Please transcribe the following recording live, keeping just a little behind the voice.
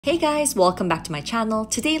Hey guys, welcome back to my channel.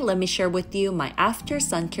 Today, let me share with you my after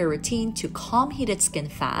sun care routine to calm heated skin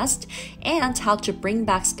fast and how to bring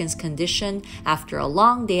back skin's condition after a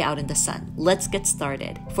long day out in the sun. Let's get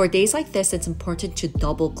started. For days like this, it's important to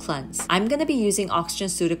double cleanse. I'm going to be using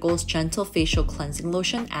OXYGENCEUTICALS Gentle Facial Cleansing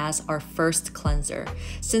Lotion as our first cleanser.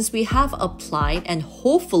 Since we have applied and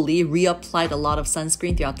hopefully reapplied a lot of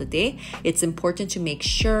sunscreen throughout the day, it's important to make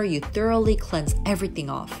sure you thoroughly cleanse everything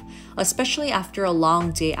off. Especially after a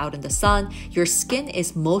long day out in the sun, your skin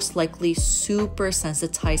is most likely super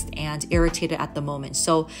sensitized and irritated at the moment.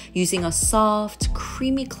 So using a soft,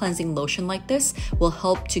 creamy cleansing lotion like this will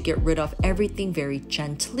help to get rid of everything very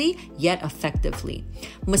gently yet effectively.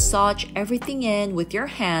 Massage everything in with your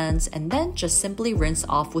hands and then just simply rinse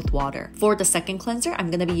off with water. For the second cleanser, I'm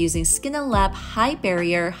going to be using SKIN&LAB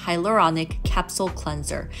Hybarrier Hyaluronic Capsule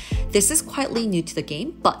Cleanser. This is quietly new to the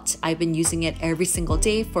game, but I've been using it every single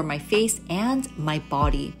day for my face and my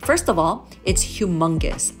body. First of all, it's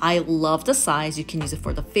humongous. I love the size. You can use it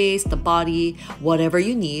for the face, the body, whatever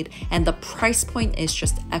you need. And the price point is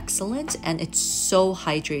just excellent and it's so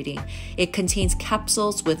hydrating. It contains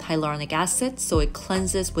capsules with hyaluronic acid, so it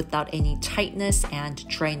cleanses without any tightness and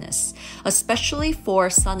dryness. Especially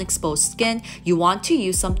for sun-exposed skin, you want to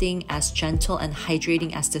use something as gentle and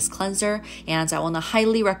hydrating as this cleanser. And I want to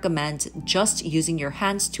highly recommend just using your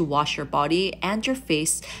hands to wash your body and your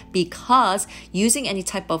face, because using any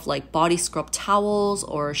type of like body scrub towels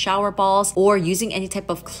or shower balls or using any type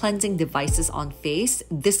of cleansing devices on face,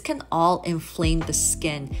 this can all inflame the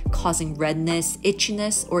skin, causing redness,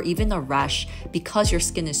 itchiness, or even a rash because your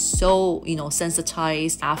skin is so,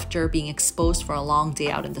 sensitized after being exposed for a long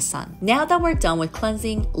day out in the sun. Now that we're done with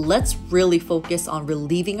cleansing, let's really focus on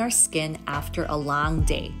relieving our skin after a long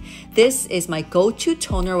day. This is my go-to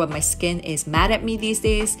toner when my skin is mad at me these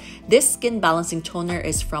days. This skin balancing toner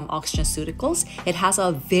is from OXYGENCEUTICALS. It has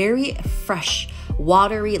a very fresh,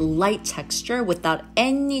 watery, light texture without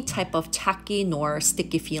any type of tacky nor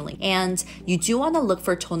sticky feeling. And you do want to look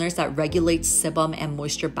for toners that regulate sebum and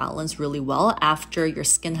moisture balance really well after your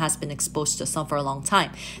skin has been exposed to sun for a long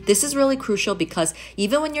time. This is really crucial because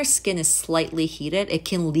even when your skin is slightly heated, it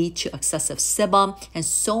can lead to excessive sebum and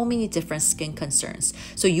so many different skin concerns.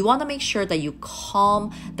 So you want to make sure that you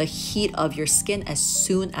calm the heat of your skin as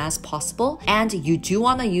soon as possible. And you do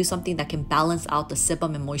want to use something that can balance out the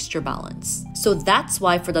sebum and moisture balance. So that's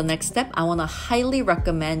why for the next step, I want to highly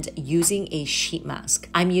recommend using a sheet mask.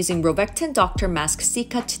 I'm using ROVECTIN Dr.Mask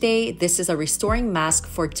Cica today. This is a restoring mask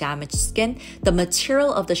for damaged skin. The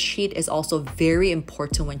material of the sheet is also very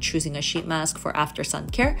important when choosing a sheet mask for after sun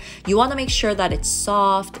care. You want to make sure that it's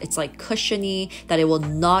soft, it's like cushiony, that it will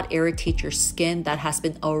not irritate your skin that has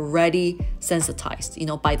been already sensitized,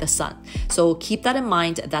 by the sun. So keep that in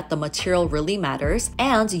mind, that the material really matters.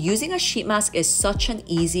 And using a sheet mask is such an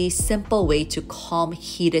easy, simple way to calm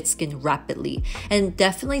heated skin rapidly. And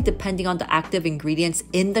definitely depending on the active ingredients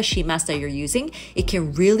in the sheet mask that you're using, it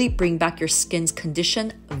can really bring back your skin's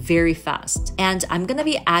condition very fast. And I'm going to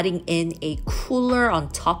be adding in a cooler on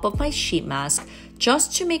top of my sheet mask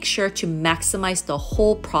just to make sure to maximize the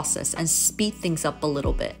whole process and speed things up a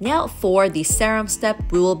little bit. Now for the serum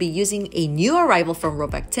step, we will be using a new arrival from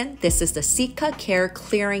ROVECTIN. This is the Cica Care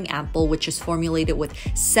Clearing Ampoule, which is formulated with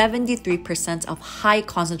 73% of high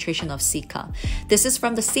concentration of Cica. This is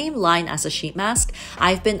from the same line as a sheet mask.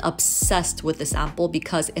 I've been obsessed with this ampoule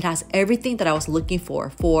because it has everything that I was looking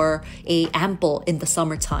for a ampoule in the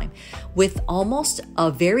summertime, with almost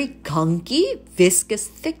a very gunky, viscous,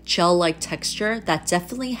 thick gel-like texture that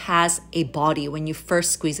definitely has a body when you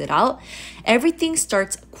first squeeze it out. Everything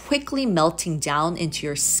starts quickly melting down into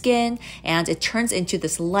your skin and it turns into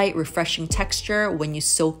this light, refreshing texture when you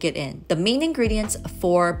soak it in. The main ingredients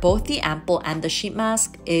for both the ampoule and the sheet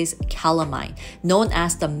mask is calamine, known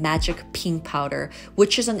as the magic pink powder,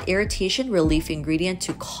 which is an irritation relief ingredient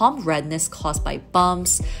to calm redness caused by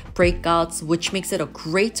bumps, breakouts, which makes it a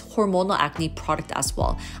great hormonal acne product as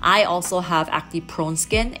well. I also have acne prone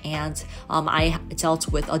skin and I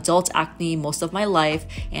dealt with adult acne most of my life,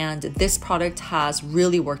 and this product has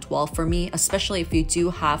really worked well for me, especially if you do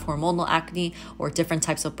have hormonal acne or different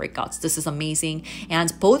types of breakouts. This is amazing.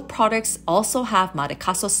 And both products also have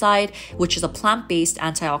maracasoside, which is a plant-based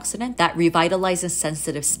antioxidant that revitalizes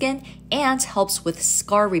sensitive skin and helps with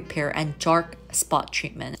scar repair and dark spot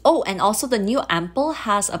treatment. Oh, and also the new Ampoule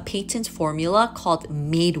has a patent formula called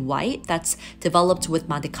Made White that's developed with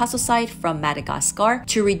madecassoside from Madagascar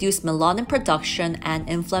to reduce melanin production and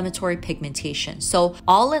inflammatory pigmentation. So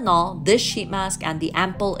all in all, this sheet mask and the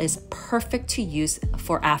Ampoule is perfect to use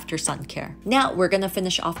for after sun care. Now we're gonna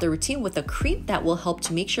finish off the routine with a cream that will help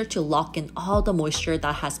to make sure to lock in all the moisture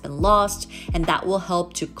that has been lost, and that will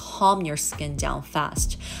help to calm your skin down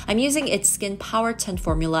fast. I'm using its Skin Power 10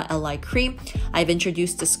 Formula LI cream. I've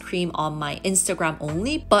introduced this cream on my Instagram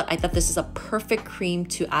only, but I thought this is a perfect cream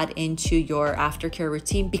to add into your aftercare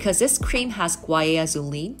routine because this cream has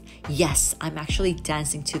guaiazuline. Yes, I'm actually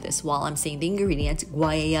dancing to this while I'm saying the ingredient,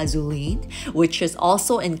 guaiazuline, which is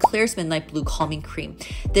also in Claire's Midnight Blue Calming Cream.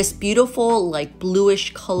 This beautiful like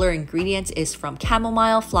bluish color ingredient is from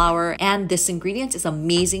chamomile flower, and this ingredient is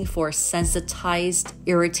amazing for sensitized,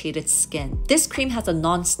 irritated skin. This cream has a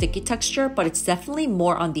non-sticky texture, but it's definitely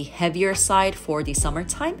more on the heavier side for the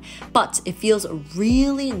summertime, but it feels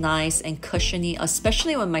really nice and cushiony,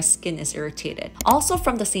 especially when my skin is irritated. Also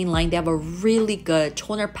from the same line, they have a really good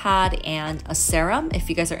toner pad and a serum. If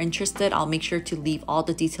you guys are interested, I'll make sure to leave all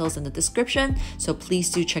the details in the description, so please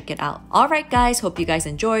do check it out. Alright guys, hope you guys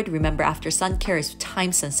enjoyed. Remember, after sun care is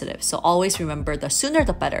time sensitive, so always remember the sooner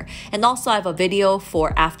the better. And also I have a video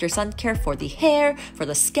for after sun care for the hair, for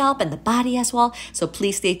the scalp, and the body as well, so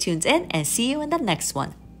please stay tuned in and see you in the next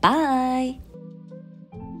one. Bye!